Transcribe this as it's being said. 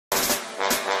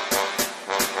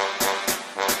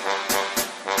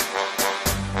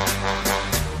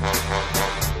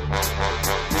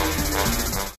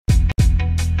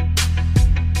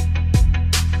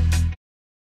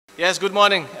Yes, good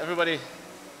morning, everybody.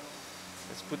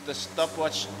 Let's put the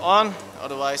stopwatch on,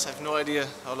 otherwise I have no idea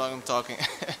how long I'm talking.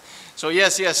 So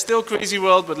yes, still crazy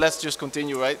world, but let's just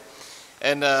continue, right?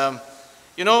 And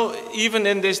you know, even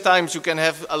in these times you can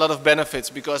have a lot of benefits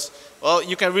because, well,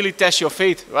 you can really test your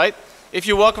faith, right? If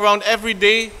you walk around every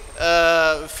day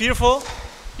fearful,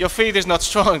 your faith is not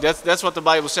strong. That's what the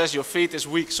Bible says. Your faith is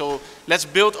weak. So let's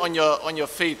build on your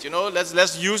faith. You know,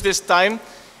 let's use this time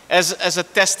as a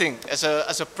testing, as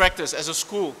a practice, as a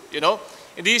school. You know,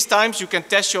 in these times you can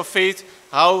test your faith.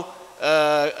 How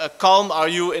calm are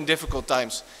you in difficult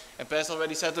times? And Pastor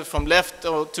already said it, from left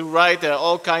to right, there are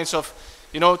all kinds of,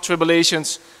 you know,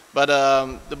 tribulations. But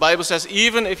the Bible says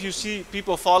even if you see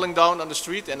people falling down on the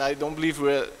street, and I don't believe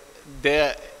we're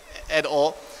there at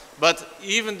all, but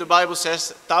even the Bible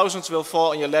says thousands will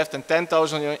fall on your left and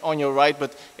 10,000 on your right,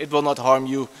 but it will not harm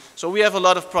you. So we have a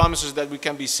lot of promises that we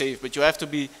can be saved, but you have to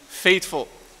be faithful.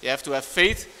 You have to have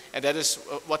faith, and that is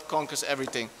what conquers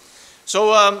everything.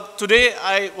 So today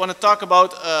I want to talk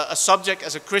about a subject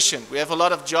as a Christian. We have a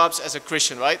lot of jobs as a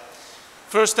Christian, right?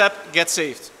 First step, get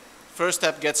saved. First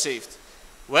step, get saved.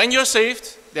 When you're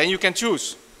saved, then you can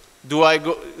choose. Do I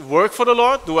go work for the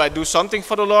Lord? Do I do something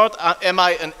for the Lord? Am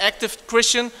I an active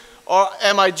Christian? Or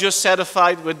am I just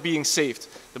satisfied with being saved?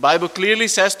 The Bible clearly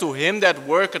says, to him that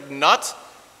worketh not,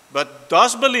 but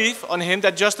does believe on him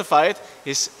that justifieth,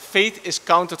 his faith is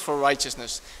counted for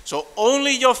righteousness. So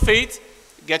only your faith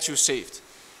gets you saved.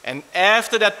 And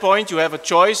after that point, you have a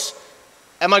choice.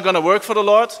 Am I going to work for the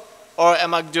Lord? Or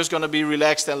am I just going to be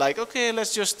relaxed and like, okay,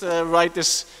 let's just write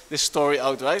this story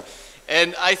out, right?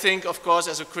 And I think, of course,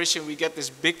 as a Christian, we get this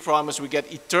big promise. We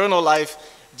get eternal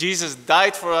life. Jesus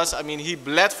died for us. I mean, he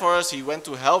bled for us. He went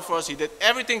to hell for us. He did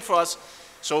everything for us.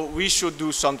 So we should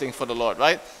do something for the Lord,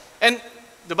 right? And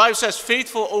the Bible says,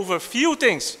 faithful over few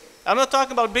things. I'm not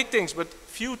talking about big things, but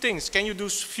few things. Can you do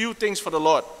few things for the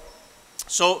Lord?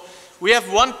 So we have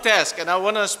one task, and I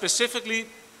want to specifically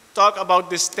talk about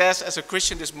this task as a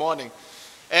Christian this morning.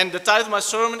 And the title of my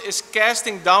sermon is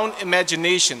Casting Down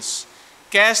Imaginations.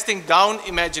 Casting down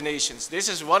imaginations. This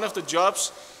is one of the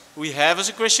jobs we have as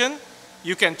a Christian.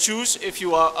 You can choose if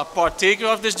you are a partaker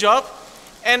of this job.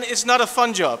 And it's not a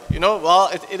fun job. You know, well,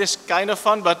 it is kind of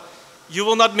fun, but you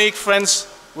will not make friends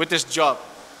with this job.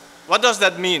 What does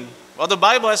that mean? Well, the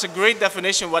Bible has a great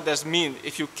definition what does mean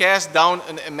if you cast down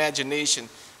an imagination.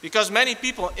 Because many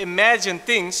people imagine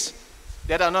things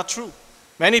that are not true.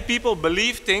 Many people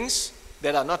believe things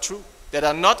that are not true, that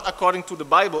are not according to the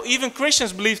Bible. Even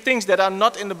Christians believe things that are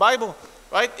not in the Bible,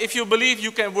 right? If you believe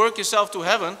you can work yourself to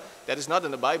heaven, that is not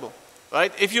in the Bible,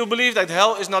 right? If you believe that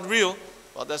hell is not real,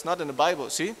 well, that's not in the Bible,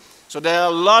 see? So there are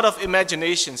a lot of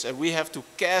imaginations, and we have to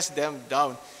cast them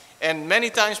down. And many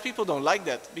times people don't like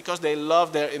that because they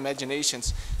love their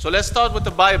imaginations. So let's start with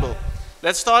the Bible.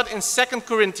 Let's start in 2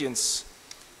 Corinthians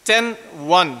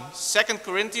 10:1. 2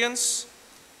 Corinthians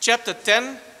chapter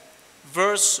 10,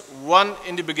 verse 1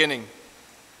 in the beginning.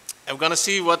 And we're going to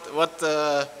see what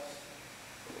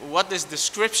this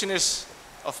description is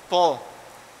of Paul.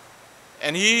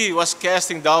 And he was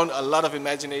casting down a lot of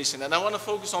imagination. And I want to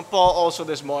focus on Paul also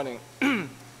this morning.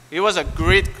 He was a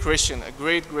great Christian, a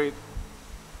great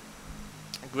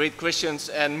Christians.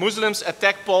 And Muslims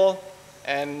attacked Paul,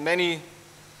 and many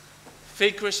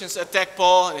fake Christians attacked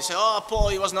Paul. And they say, oh, Paul,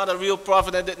 he was not a real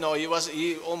prophet. No,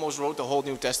 he almost wrote the whole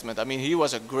New Testament. I mean, he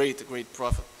was a great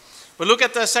prophet. But look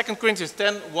at 2 Corinthians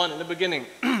 10:1 in the beginning.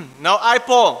 Now I,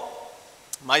 Paul,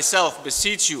 myself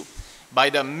beseech you, by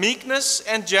the meekness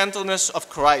and gentleness of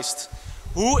Christ,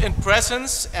 who in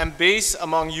presence am base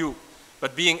among you,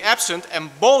 but being absent am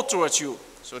bold towards you.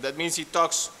 So that means he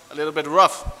talks a little bit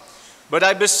rough. But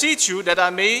I beseech you that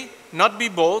I may not be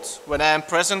bold when I am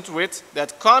present with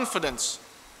that confidence,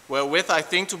 wherewith I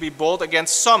think to be bold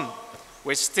against some,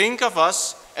 which think of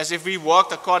us as if we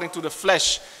walked according to the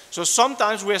flesh. So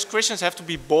sometimes we as Christians have to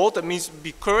be bold. That means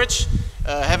be courage,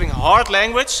 having hard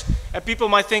language. And people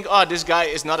might think, oh, this guy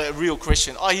is not a real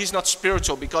Christian. Oh, he's not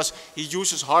spiritual because he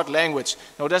uses hard language.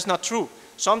 No, that's not true.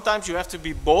 Sometimes you have to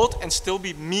be bold and still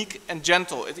be meek and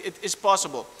gentle. It is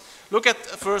possible. Look at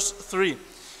verse 3.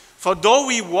 For though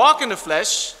we walk in the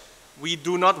flesh, we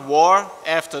do not war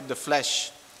after the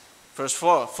flesh. Verse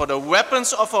 4. For the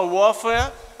weapons of our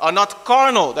warfare are not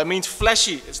carnal. That means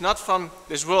fleshy. It's not from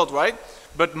this world, right?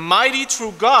 But mighty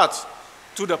through God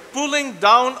to the pulling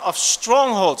down of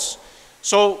strongholds.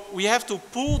 So we have to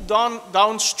pull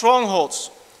down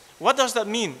strongholds. What does that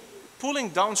mean? Pulling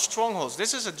down strongholds.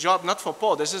 This is a job not for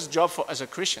Paul. This is a job for as a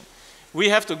Christian. We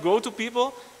have to go to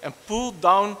people and pull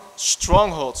down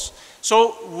strongholds.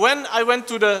 So when I went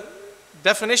to the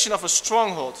definition of a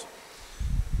stronghold,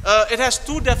 It has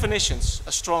two definitions,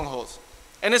 a stronghold.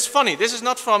 And it's funny, this is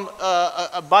not from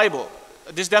a Bible.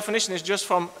 This definition is just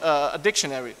from a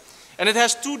dictionary. And it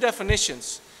has two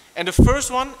definitions. And the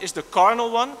first one is the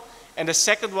carnal one, and the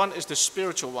second one is the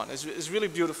spiritual one. It's really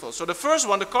beautiful. So the first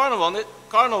one, the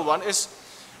carnal one is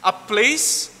a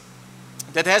place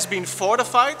that has been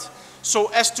fortified so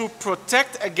as to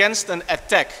protect against an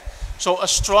attack. So a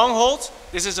stronghold,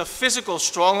 this is a physical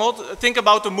stronghold. Think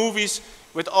about the movies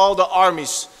with all the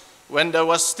armies, when there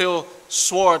was still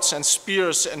swords and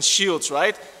spears and shields,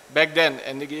 right? Back then,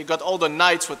 and you got all the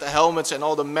knights with the helmets and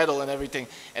all the metal and everything,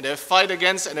 and they fight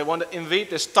against and they want to invade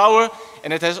this tower,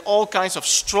 and it has all kinds of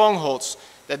strongholds.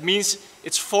 That means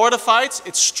it's fortified,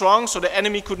 it's strong, so the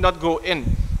enemy could not go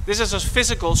in. This is a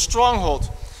physical stronghold.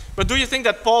 But do you think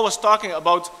that Paul was talking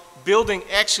about building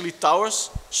actually towers,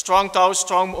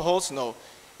 strongholds? No.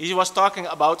 He was talking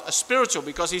about a spiritual,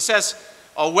 because he says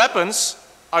our weapons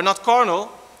are not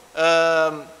carnal,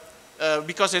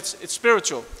 because it's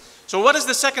spiritual. So what is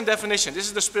the second definition? This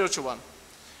is the spiritual one.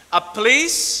 A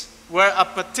place where a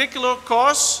particular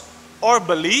cause or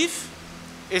belief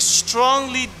is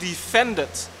strongly defended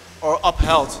or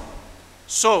upheld.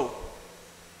 So,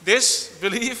 this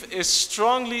belief is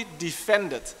strongly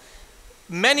defended.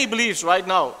 Many beliefs right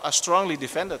now are strongly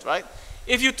defended, right?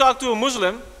 If you talk to a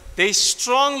Muslim, they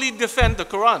strongly defend the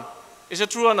Quran. Is it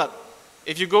true or not?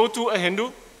 If you go to a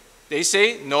Hindu, they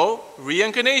say, no,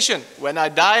 reincarnation. When I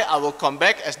die, I will come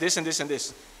back as this and this and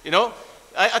this. You know,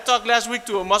 I talked last week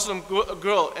to a Muslim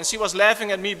girl, and she was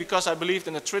laughing at me because I believed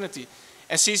in the Trinity.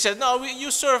 And she said, no, you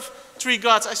serve 3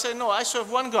 gods. I said, no, I serve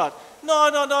 1 God. No.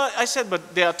 I said,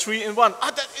 but there are 3 in 1.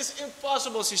 Ah, that is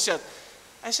impossible, she said.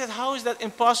 I said, how is that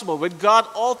impossible? With God,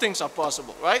 all things are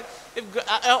possible, right?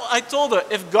 I told her,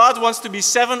 if God wants to be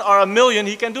 7 or 1 million,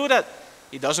 he can do that.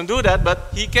 He doesn't do that, but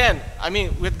he can. I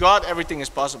mean, with God, everything is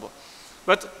possible.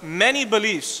 But many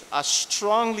beliefs are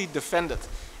strongly defended,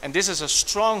 and this is a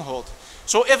stronghold.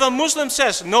 So if a Muslim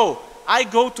says, no, I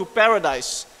go to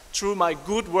paradise through my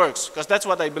good works, because that's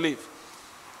what I believe.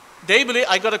 They believe,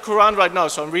 I got a Quran right now,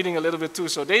 so I'm reading a little bit too.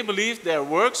 So they believe their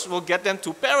works will get them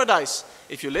to paradise.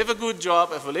 If you live a good job,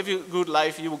 if you live a good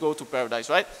life, you will go to paradise,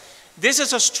 right? This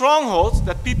is a stronghold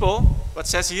that people, what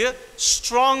says here,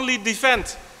 strongly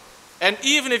defend. And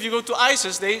even if you go to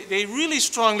ISIS, they really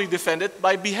strongly defend it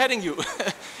by beheading you.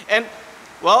 And,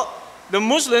 well, the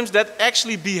Muslims that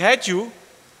actually behead you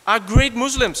are great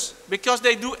Muslims, because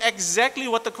they do exactly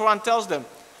what the Quran tells them.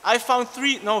 I found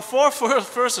 4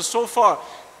 verses so far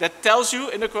that tells you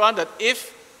in the Quran that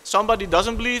if somebody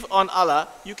doesn't believe on Allah,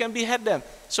 you can behead them.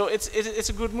 So it's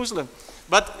a good Muslim.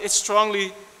 But it's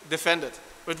strongly defended.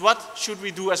 But what should we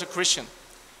do as a Christian?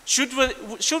 Should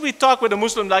we talk with a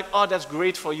Muslim like, oh, that's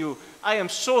great for you. I am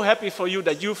so happy for you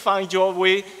that you find your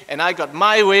way, and I got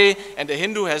my way, and the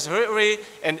Hindu has her way,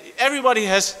 and everybody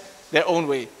has their own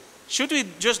way. Should we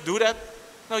just do that?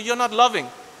 No, you're not loving.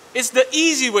 It's the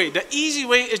easy way. The easy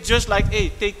way is just like, hey,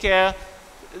 take care.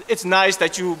 It's nice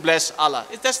that you bless Allah.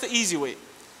 That's the easy way.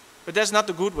 But that's not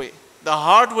the good way. The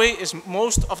hard way is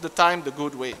most of the time the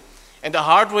good way. And the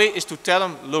hard way is to tell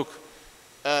them, look,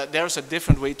 there's a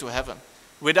different way to heaven.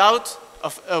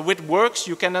 With works,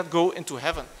 you cannot go into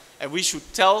heaven. And we should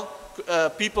tell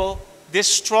people, this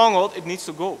stronghold, it needs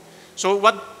to go. So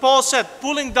what Paul said,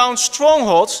 pulling down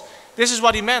strongholds, this is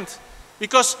what he meant.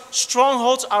 Because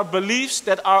strongholds are beliefs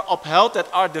that are upheld, that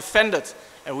are defended.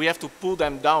 And we have to pull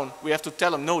them down. We have to tell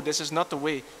them, no, this is not the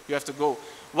way you have to go.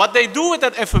 What they do with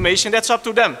that information, that's up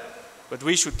to them. But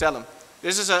we should tell them.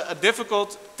 This is a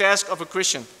difficult task of a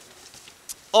Christian.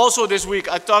 Also this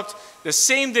week, I talked the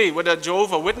same day with a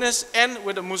Jehovah's Witness and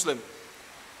with a Muslim.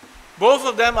 Both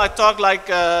of them, I talked like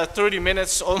 30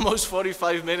 minutes, almost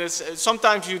 45 minutes.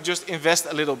 Sometimes you just invest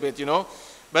a little bit, you know.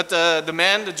 But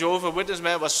the Jehovah's Witness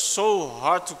man, was so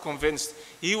hard to convince.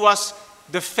 He was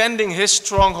defending his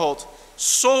stronghold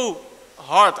so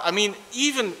hard. I mean,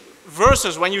 even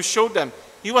verses, when you showed them,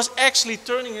 he was actually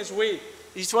turning his way.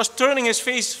 He was turning his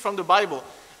face from the Bible.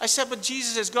 I said, but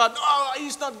Jesus is God. No,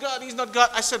 he's not God, he's not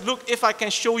God. I said, look, if I can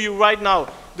show you right now,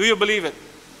 do you believe it?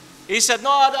 He said,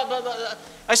 no.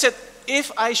 I said,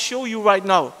 if I show you right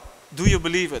now, do you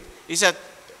believe it? He said,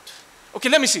 okay,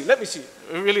 let me see.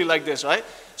 Really like this, right?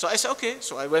 So I said, okay.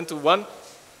 So I went to one,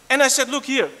 and I said, look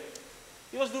here.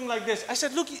 He was doing like this. I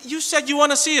said, look, you said you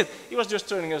want to see it. He was just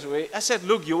turning us away. I said,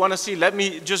 look, you want to see? Let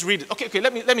me just read it. Okay,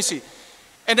 let me see.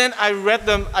 And then I read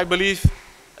them, I believe,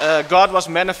 God was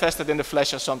manifested in the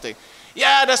flesh or something.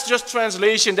 Yeah, that's just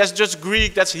translation. That's just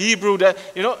Greek. That's Hebrew.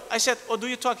 You know, I said, oh, do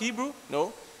you talk Hebrew?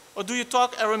 No. Or do you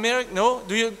talk Aramaic? No.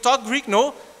 Do you talk Greek?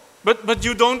 No. But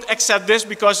you don't accept this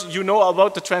because you know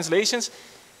about the translations?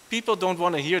 People don't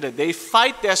want to hear that. They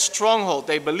fight their stronghold.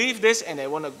 They believe this and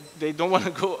they don't want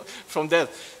to go from that.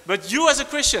 But you as a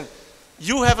Christian,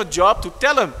 you have a job to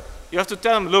tell them. You have to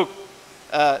tell them, look,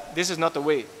 this is not the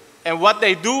way. And what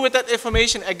they do with that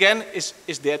information, again,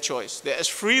 is their choice. There is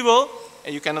free will,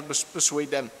 and you cannot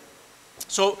persuade them.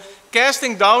 So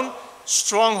casting down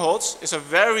strongholds is a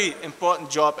very important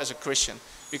job as a Christian.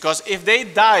 Because if they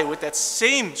die with that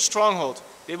same stronghold,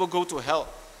 they will go to hell.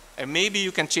 And maybe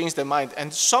you can change their mind.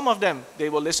 And some of them, they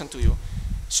will listen to you.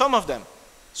 Some of them.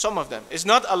 It's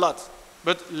not a lot.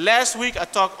 But last week I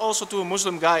talked also to a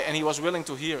Muslim guy, and he was willing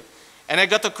to hear. And I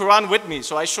got the Quran with me,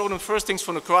 so I showed him first things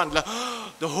from the Quran. Like,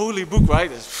 oh, the holy book, right?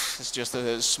 It's just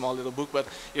a small little book, but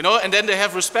you know. And then they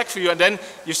have respect for you, and then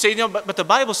you say, no, but the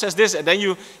Bible says this, and then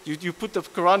you put the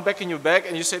Quran back in your bag,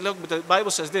 and you say, look, but the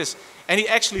Bible says this. And he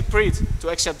actually prayed to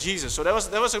accept Jesus. So that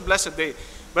was a blessed day.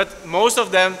 But most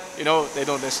of them, you know, they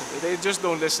don't listen. They just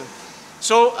don't listen.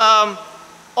 So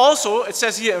also it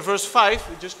says here in verse 5.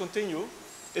 We just continue.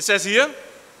 It says here,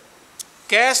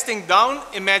 casting down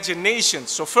imaginations.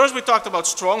 So first we talked about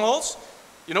strongholds,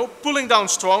 you know, pulling down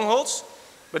strongholds.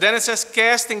 But then it says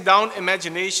casting down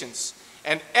imaginations.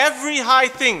 And every high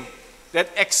thing that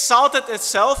exalted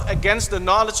itself against the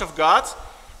knowledge of God,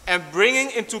 and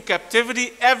bringing into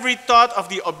captivity every thought of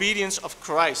the obedience of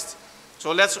Christ.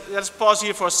 So let's pause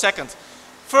here for a second.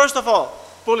 First of all,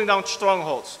 pulling down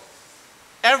strongholds.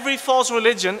 Every false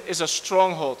religion is a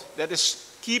stronghold that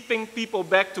is keeping people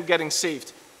back to getting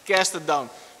saved. Cast it down.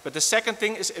 But the second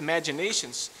thing is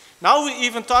imaginations. Now we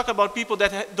even talk about people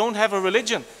that don't have a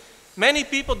religion. Many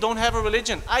people don't have a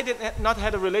religion. I did not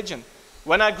have a religion.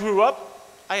 When I grew up,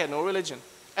 I had no religion.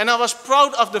 And I was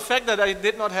proud of the fact that I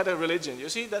did not have a religion. You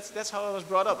see, that's how I was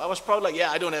brought up. I was proud, like,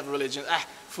 yeah, I don't have a religion.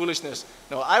 Foolishness.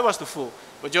 No, I was the fool.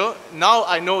 But now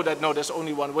I know that, no, there's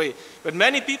only one way. But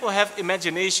many people have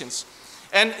imaginations.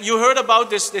 And you heard about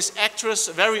this actress,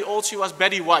 very old, she was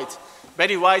Betty White.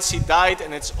 Betty White, she died,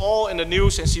 and it's all in the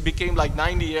news, and she became like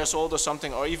 90 years old or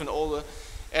something, or even older.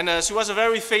 And she was a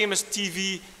very famous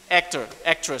TV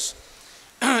actress.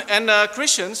 And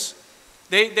Christians,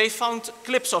 they found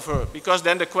clips of her, because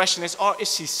then the question is, oh,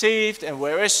 is she saved, and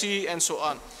where is she, and so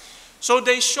on. So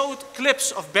they showed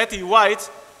clips of Betty White,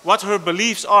 what her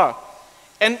beliefs are.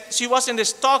 And she was in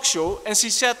this talk show, and she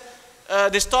said,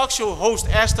 this talk show host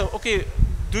asked her, okay,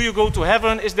 do you go to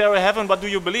heaven? Is there a heaven? What do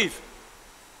you believe?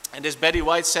 And this Betty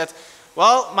White said,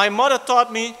 well, my mother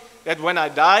taught me that when I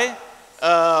die,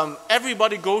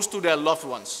 everybody goes to their loved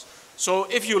ones. So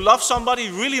if you love somebody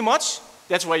really much,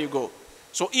 that's where you go.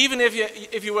 So even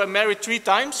if you were married 3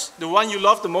 times, the one you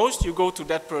love the most, you go to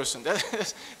that person.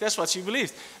 That's what she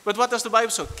believed. But what does the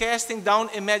Bible say? Casting down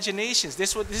imaginations.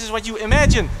 This is what you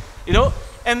imagine, you know.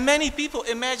 And many people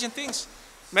imagine things.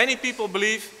 Many people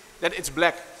believe that it's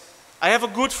black. I have a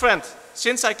good friend.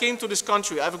 Since I came to this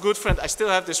country, I have a good friend. I still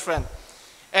have this friend.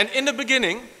 And in the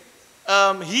beginning,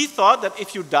 he thought that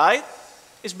if you die,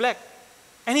 it's black.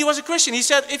 And he was a Christian. He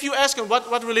said, if you ask him,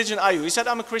 what religion are you? He said,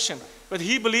 I'm a Christian. But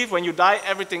he believed when you die,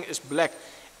 everything is black.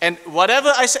 And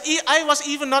whatever I said, I was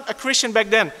even not a Christian back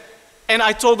then. And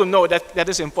I told him, no, that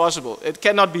is impossible. It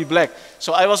cannot be black.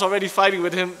 So I was already fighting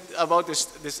with him about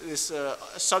this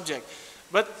subject.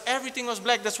 But everything was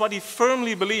black. That's what he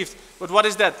firmly believed. But what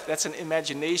is that? That's an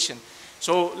imagination.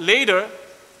 So later,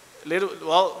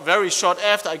 very short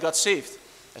after I got saved,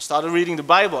 I started reading the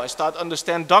Bible. I started to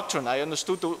understand doctrine. I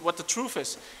understood what the truth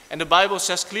is. And the Bible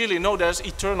says clearly, no, there's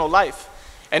eternal life.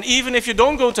 And even if you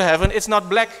don't go to heaven, it's not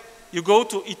black. You go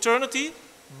to eternity,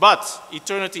 but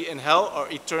eternity in hell or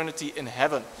eternity in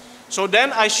heaven. So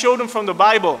then I showed him from the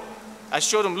Bible. I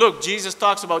showed him, look, Jesus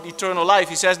talks about eternal life.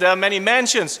 He says there are many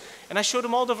mansions. And I showed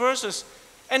him all the verses.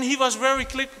 And he was very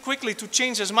quickly to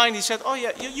change his mind. He said, oh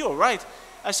yeah, you're right.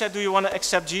 I said, do you want to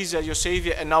accept Jesus as your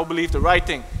Savior and now believe the right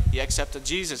thing? He accepted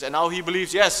Jesus. And now he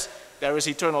believes, yes, there is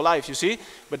eternal life, you see.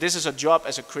 But this is a job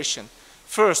as a Christian.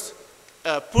 First,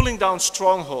 pulling down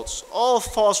strongholds. All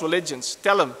false religions,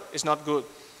 tell them it's not good.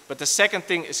 But the second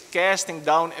thing is casting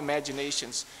down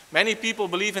imaginations. Many people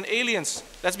believe in aliens.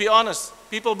 Let's be honest.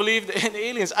 People believe in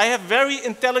aliens. I have very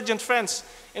intelligent friends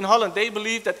in Holland. They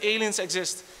believe that aliens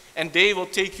exist. And they will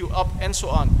take you up and so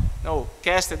on. No,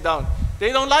 cast it down.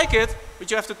 They don't like it, but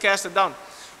you have to cast it down.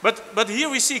 But here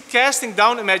we see casting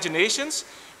down imaginations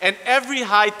and every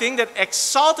high thing that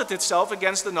exalted itself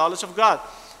against the knowledge of God.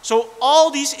 So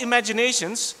all these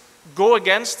imaginations go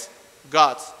against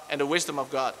God and the wisdom of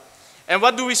God. And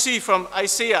what do we see from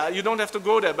Isaiah? You don't have to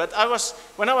go there, but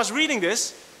when I was reading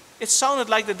this, it sounded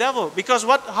like the devil. Because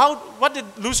what did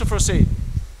Lucifer say?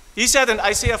 He said in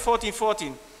Isaiah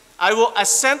 14:14, I will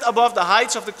ascend above the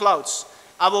heights of the clouds.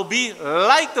 I will be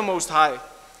like the Most High.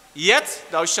 Yet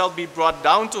thou shalt be brought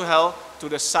down to hell, to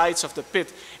the sides of the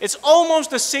pit. It's almost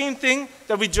the same thing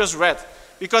that we just read.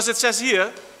 Because it says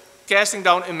here, casting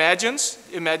down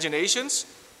imaginations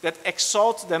that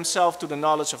exalt themselves to the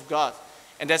knowledge of God.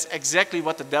 And that's exactly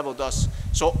what the devil does.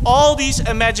 So all these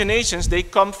imaginations, they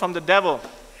come from the devil.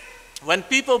 When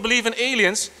people believe in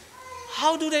aliens,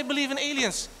 how do they believe in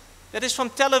aliens? That is from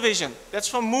television, that's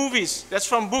from movies, that's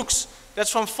from books, that's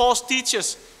from false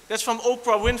teachers, that's from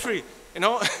Oprah Winfrey. You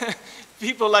know,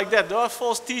 people like that, they are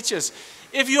false teachers.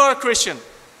 If you are a Christian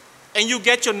and you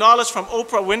get your knowledge from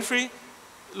Oprah Winfrey,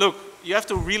 look, you have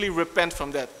to really repent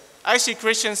from that. I see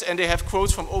Christians and they have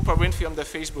quotes from Oprah Winfrey on their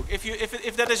Facebook.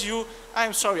 If that is you,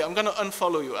 I'm sorry, I'm going to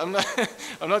unfollow you. I'm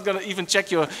not going to even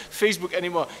check your Facebook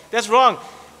anymore. That's wrong.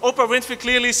 Oprah Winfrey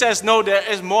clearly says, no, there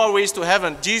is more ways to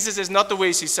heaven. Jesus is not the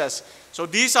way, she says. So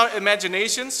these are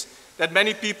imaginations that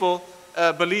many people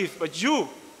believe. But you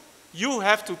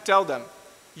have to tell them.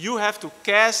 You have to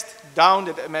cast down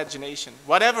that imagination,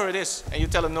 whatever it is. And you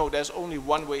tell them, no, there's only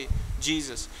one way,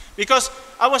 Jesus. Because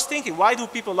I was thinking, why do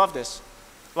people love this?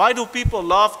 Why do people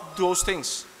love those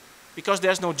things? Because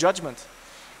there's no judgment.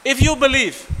 If you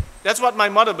believe, that's what my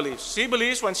mother believes. She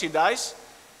believes when she dies,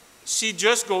 she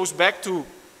just goes back to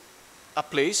a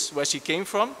place where she came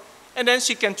from, and then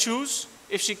she can choose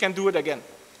if she can do it again.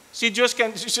 She's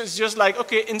just like,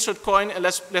 okay, insert coin and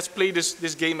let's play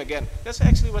this game again. That's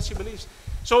actually what she believes.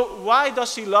 So why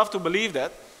does she love to believe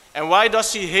that? And why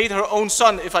does she hate her own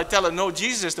son if I tell her, no,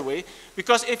 Jesus is the way?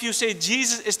 Because if you say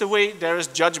Jesus is the way, there is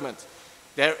judgment.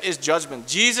 There is judgment.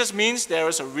 Jesus means there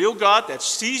is a real God that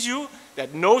sees you,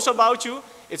 that knows about you.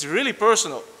 It's really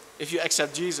personal if you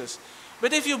accept Jesus.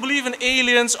 But if you believe in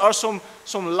aliens or some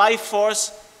life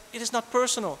force, it is not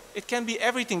personal. It can be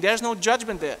everything. There's no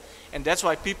judgment there. And that's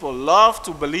why people love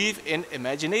to believe in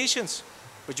imaginations.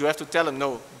 But you have to tell them,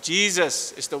 no,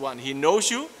 Jesus is the one. He knows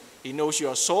you. He knows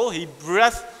your soul. He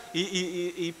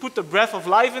put the breath of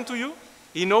life into you.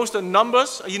 He knows the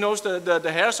numbers. He knows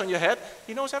the hairs on your head.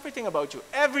 He knows everything about you.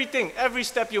 Everything, every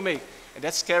step you make. And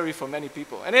that's scary for many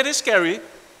people. And it is scary.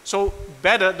 So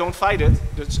better don't fight it.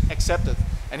 Just accept it.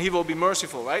 And he will be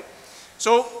merciful, right?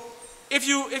 So if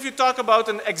you talk about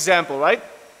an example, right?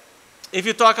 If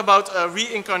you talk about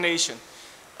reincarnation,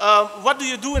 what do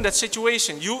you do in that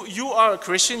situation? You are a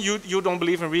Christian, you don't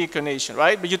believe in reincarnation,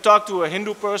 right? But you talk to a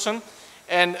Hindu person,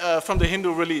 and from the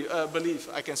Hindu belief,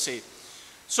 I can say.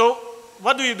 So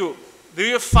what do? Do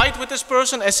you fight with this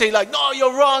person and say like, no,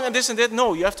 you're wrong and this and that?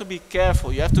 No, you have to be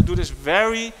careful. You have to do this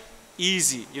very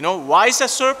easy. You know, wise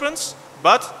as serpents,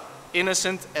 but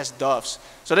innocent as doves.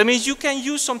 So that means you can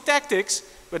use some tactics,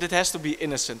 but it has to be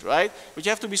innocent, right? But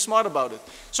you have to be smart about it.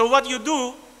 So what you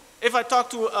do, if I talk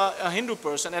to a Hindu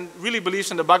person and really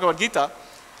believes in the Bhagavad Gita,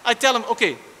 I tell him,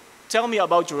 okay, tell me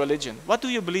about your religion. What do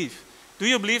you believe? Do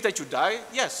you believe that you die?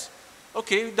 Yes.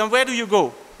 Okay, then where do you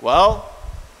go? Well,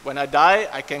 when I die,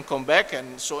 I can come back,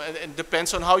 and so it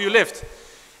depends on how you lived.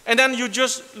 And then you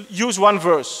just use one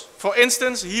verse. For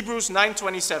instance, Hebrews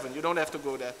 9:27. You don't have to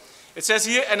go there. It says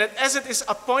here, and as it is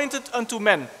appointed unto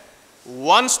men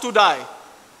once to die,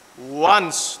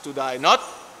 not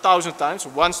 1,000 times,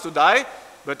 once to die,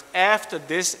 but after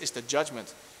this is the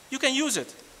judgment. You can use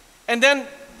it. And then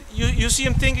you see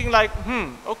him thinking like,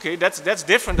 okay, that's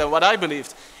different than what I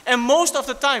believed. And most of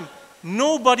the time,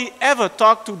 nobody ever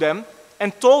talked to them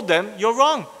and told them, you're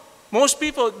wrong. Most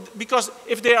people, because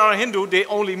if they are a Hindu, they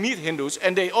only meet Hindus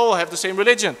and they all have the same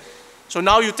religion. So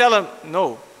now you tell them,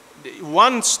 no,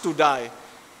 once to die.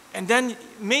 And then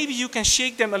maybe you can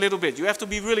shake them a little bit. You have to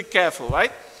be really careful,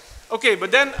 right? Okay,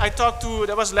 but then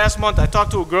that was last month, I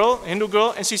talked to a girl, a Hindu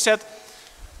girl, and she said,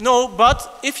 no,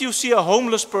 but if you see a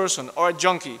homeless person or a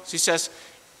junkie, she says,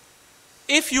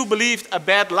 if you believed a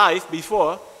bad life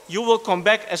before, you will come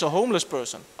back as a homeless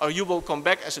person, or you will come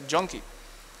back as a junkie.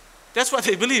 That's what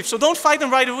they believe. So don't fight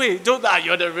them right away. Don't,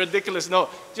 you're the ridiculous. No.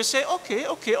 Just say, okay,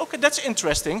 that's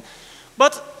interesting.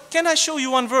 But can I show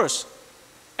you one verse?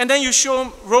 And then you show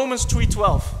them Romans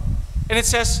 3:12. And it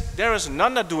says, there is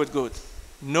none that doeth good.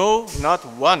 No, not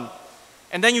one.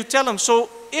 And then you tell them, so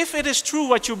if it is true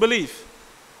what you believe,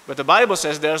 but the Bible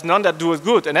says there is none that doeth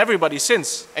good and everybody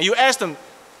sins. And you ask them,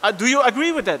 do you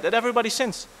agree with that everybody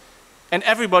sins? And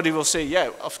everybody will say, yeah,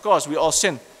 of course, we all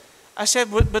sin. I said,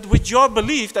 but with your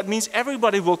belief, that means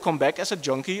everybody will come back as a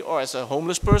junkie or as a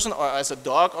homeless person or as a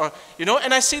dog, or, you know,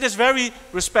 and I say this very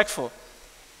respectful.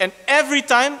 And every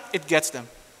time it gets them.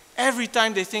 Every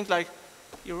time they think like,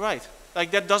 you're right.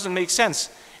 Like that doesn't make sense.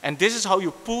 And this is how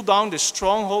you pull down the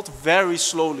stronghold very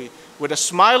slowly, with a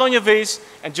smile on your face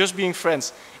and just being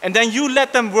friends. And then you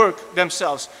let them work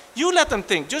themselves. You let them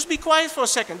think. Just be quiet for a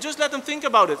second. Just let them think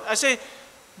about it. I say,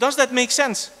 does that make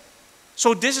sense?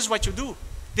 So this is what you do.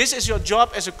 This is your job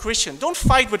as a Christian. Don't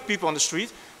fight with people on the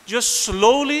street. Just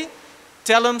slowly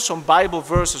tell them some Bible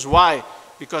verses. Why?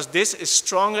 Because this is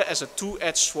stronger as a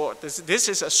two-edged sword. This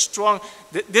is a strong,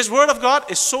 this word of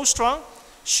God is so strong.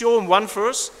 Show them one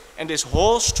verse, and this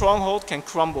whole stronghold can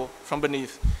crumble from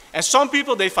beneath. And some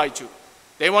people, they fight you.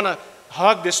 They want to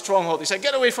hug this stronghold. They say,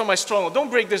 get away from my stronghold.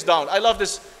 Don't break this down. I love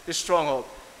this stronghold.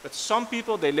 But some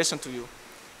people, they listen to you.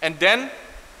 And then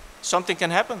something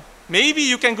can happen. Maybe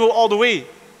you can go all the way.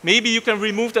 Maybe you can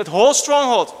remove that whole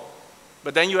stronghold.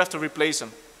 But then you have to replace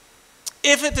them.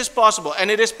 If it is possible, and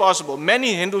it is possible,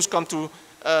 many Hindus come to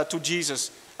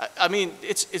Jesus. I mean,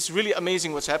 it's really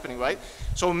amazing what's happening, right?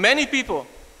 So many people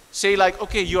say like,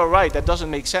 okay, you are right, that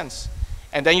doesn't make sense.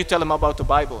 And then you tell them about the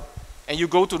Bible. And you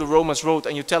go to the Romans road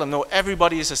and you tell them, no,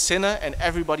 everybody is a sinner and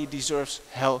everybody deserves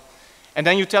hell. And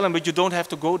then you tell them, but you don't have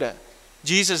to go there.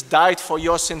 Jesus died for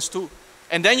your sins too.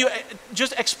 And then you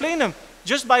just explain them,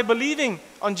 just by believing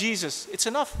on Jesus, it's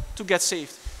enough to get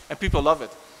saved. And people love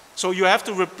it. So you have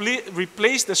to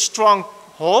replace the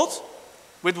stronghold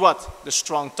with what? The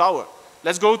strong tower.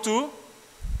 Let's go to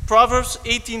Proverbs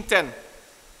 18:10.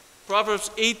 Proverbs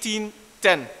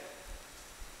 18:10.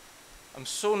 I'm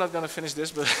so not going to finish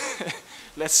this, but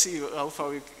let's see how far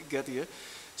we get here.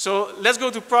 So let's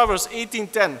go to Proverbs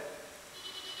 18:10.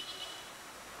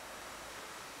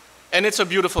 And it's a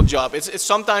beautiful job.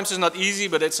 Sometimes it's not easy,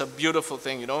 but it's a beautiful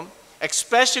thing, you know.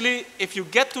 Especially if you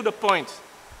get to the point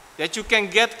that you can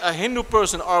get a Hindu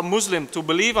person or a Muslim to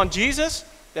believe on Jesus,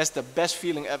 that's the best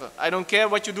feeling ever. I don't care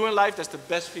what you do in life, that's the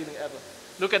best feeling ever.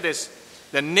 Look at this.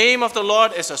 The name of the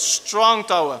Lord is a strong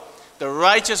tower. The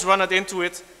righteous runneth into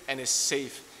it and is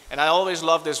safe. And I always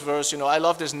love this verse, you know, I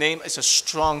love this name, it's a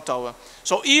strong tower.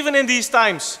 So even in these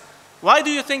times, why do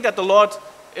you think that the Lord,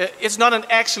 it's not an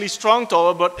actually strong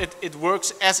tower, but it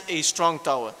works as a strong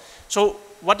tower? So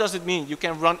what does it mean? You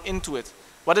can run into it.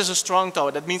 What is a strong tower?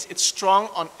 That means it's strong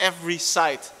on every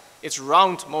side. It's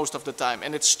round most of the time.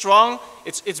 And it's strong,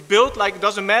 it's built like, it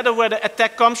doesn't matter where the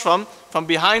attack comes from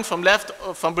behind, from left,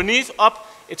 from beneath, up,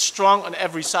 it's strong on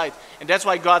every side. And that's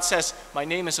why God says, my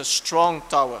name is a strong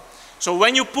tower. So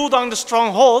when you pull down the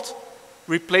stronghold,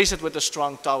 replace it with a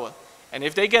strong tower. And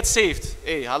if they get saved,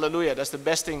 hey, hallelujah, that's the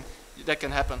best thing that can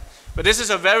happen. But this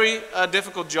is a very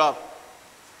difficult job.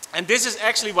 And this is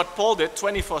actually what Paul did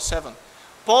 24/7.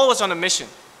 Paul was on a mission.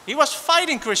 He was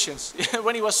fighting Christians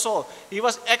when he was Saul. He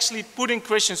was actually putting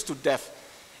Christians to death.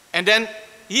 And then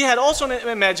he had also an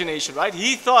imagination, right?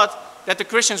 He thought that the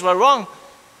Christians were wrong.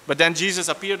 But then Jesus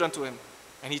appeared unto him.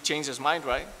 And he changed his mind,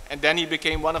 right? And then he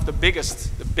became one of the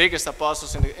biggest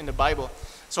apostles in the Bible.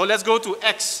 So let's go to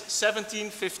Acts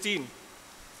 17:15.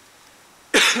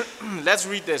 Let's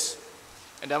read this.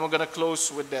 And then we're going to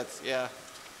close with that. Yeah.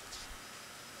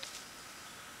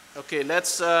 Okay,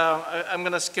 I'm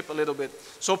going to skip a little bit.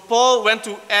 So Paul went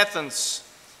to Athens.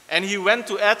 And he went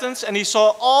to Athens and he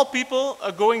saw all people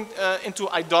going into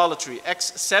idolatry.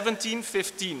 Acts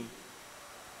 17:15.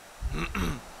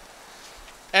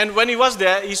 And when he was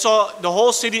there, he saw the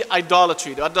whole city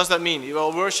idolatry. What does that mean? They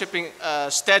were worshipping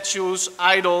statues,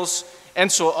 idols,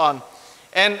 and so on.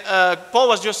 And Paul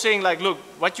was just saying, like, look,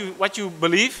 what you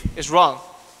believe is wrong.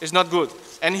 It's not good.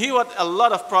 And he had a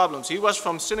lot of problems. He was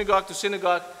from synagogue to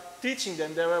synagogue, teaching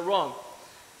them they were wrong.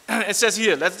 It says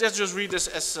here, let's just read this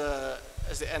as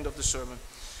the end of the sermon.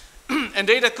 And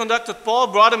they that conducted Paul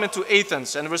brought him into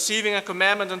Athens, and receiving a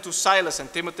commandment unto Silas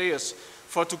and Timotheus,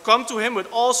 for to come to him with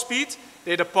all speed,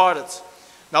 they departed.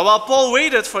 Now while Paul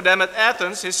waited for them at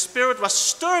Athens, his spirit was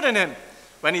stirred in him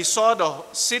when he saw the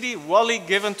city wholly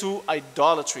given to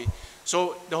idolatry.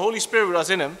 So the Holy Spirit was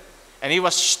in him, and he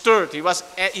was stirred. He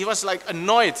was like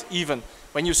annoyed even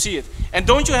when you see it. And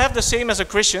don't you have the same as a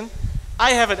Christian?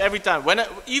 I have it every time.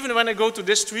 Even when I go to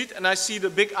this street and I see the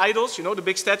big idols, you know, the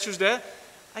big statues there,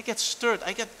 I get stirred.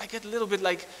 I get a little bit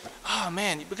like, oh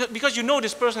man, because you know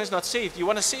this person is not saved. You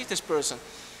want to save this person.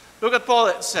 Look at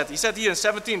Paul said. He said here in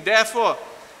 17, therefore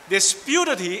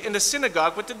disputed he in the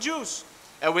synagogue with the Jews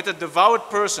and with the devout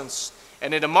persons,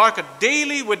 and in the market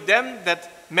daily with them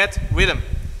that met with him.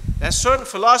 And certain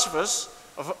philosophers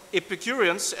of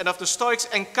Epicureans and of the Stoics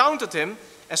encountered him,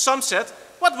 and some said,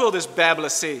 what will this babbler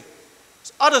say?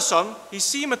 Other some, he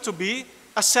seemed to be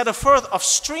a setter forth of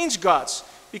strange gods,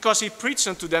 because he preached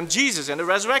unto them Jesus and the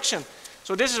resurrection.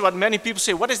 So this is what many people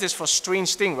say, what is this for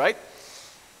strange thing, right?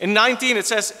 In 19 it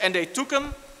says, and they took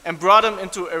him and brought him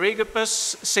into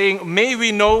Areopagus, saying, may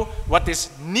we know what this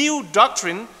new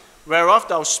doctrine whereof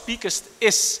thou speakest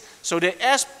is. So they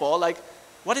asked Paul, like,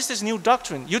 what is this new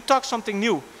doctrine? You talk something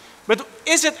new. But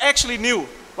is it actually new,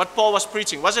 what Paul was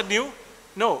preaching? Was it new?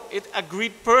 No, it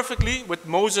agreed perfectly with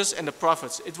Moses and the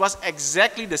prophets. It was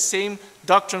exactly the same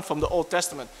doctrine from the Old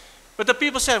Testament. But the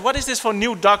people said, what is this for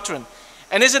new doctrine?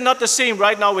 And is it not the same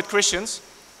right now with Christians?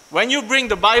 When you bring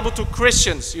the Bible to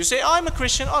Christians, you say, oh, I'm a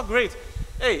Christian, oh great.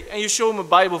 Hey, and you show them a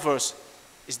Bible verse.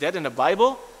 Is that in the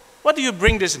Bible? What do you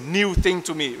bring this new thing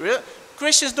to me? Really?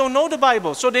 Christians don't know the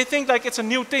Bible, so they think like it's a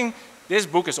new thing. This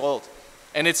book is old,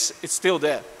 and it's still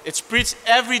there. It's preached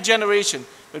every generation,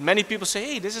 but many people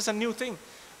say, hey, this is a new thing.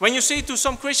 When you say to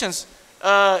some Christians,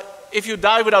 if you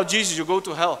die without Jesus, you go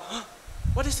to hell.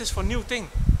 What is this for new thing?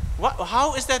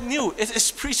 How is that new? It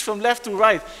is preached from left to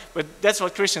right, but that's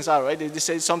what Christians are, right? They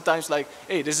say sometimes like,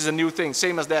 hey, this is a new thing,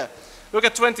 same as that. Look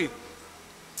at 20.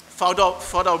 For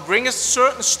thou bringest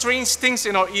certain strange things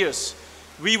in our ears.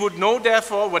 We would know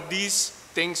therefore what these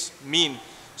things mean.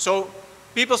 So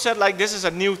people said like this is a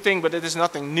new thing, but it is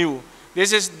nothing new.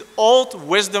 This is old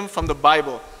wisdom from the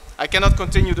Bible. I cannot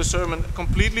continue the sermon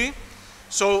completely.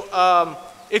 So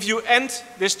if you end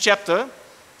this chapter,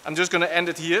 I'm just going to end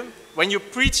it here. When you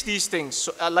preach these things,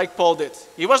 like Paul did,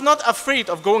 he was not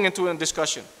afraid of going into a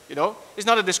discussion. You know, it's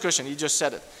not a discussion, he just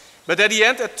said it. But at the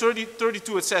end, at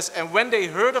 32, it says, and when they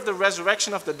heard of the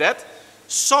resurrection of the dead,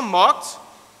 some mocked,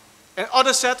 and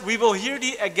others said, we will hear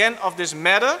thee again of this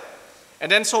matter.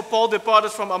 And then so Paul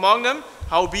departed from among them,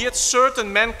 howbeit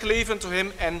certain men clave unto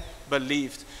him and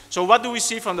believed. So what do we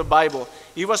see from the Bible?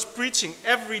 He was preaching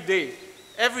every day.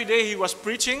 Every day he was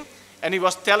preaching, and he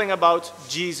was telling about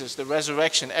Jesus, the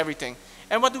resurrection, everything.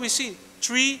 And what do we see?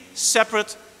 3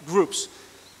 separate groups.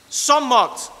 Some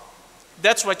mocked.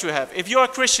 That's what you have. If you're a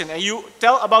Christian and you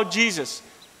tell about Jesus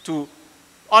to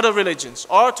other religions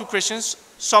or to Christians,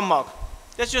 some mock.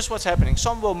 That's just what's happening.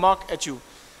 Some will mock at you.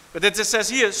 But it says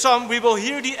here, some we will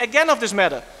hear thee again of this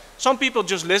matter. Some people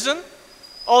just listen.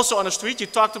 Also on the street, you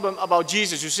talk to them about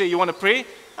Jesus. You say, you want to pray?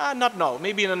 Not now,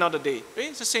 maybe in another day.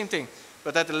 It's the same thing.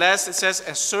 But at the last it says,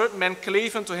 and certain men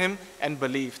clave unto him and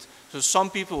believed. So some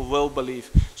people will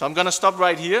believe. So I'm going to stop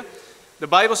right here. The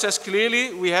Bible says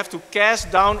clearly we have to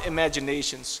cast down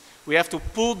imaginations. We have to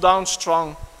pull down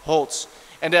strongholds.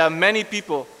 And there are many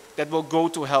people that will go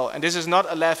to hell. And this is not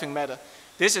a laughing matter.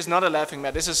 This is not a laughing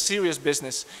matter. This is serious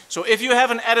business. So if you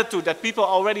have an attitude that people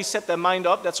already set their mind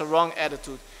up, that's a wrong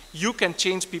attitude. You can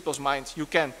change people's minds. You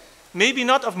can. Maybe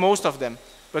not of most of them,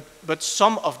 but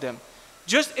some of them.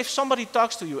 Just if somebody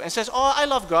talks to you and says, oh, I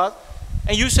love God,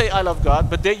 and you say, I love God,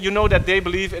 but you know that they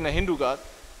believe in a Hindu God,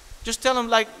 just tell them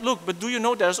like, look, but do you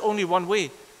know there's only one way?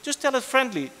 Just tell it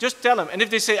friendly. Just tell them. And if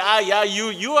they say, yeah,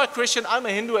 you are Christian, I'm a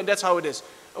Hindu, and that's how it is.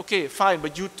 Okay, fine,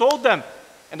 but you told them,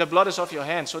 and the blood is off your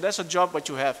hands. So that's a job what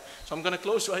you have. So I'm going to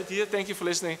close right here. Thank you for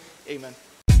listening. Amen.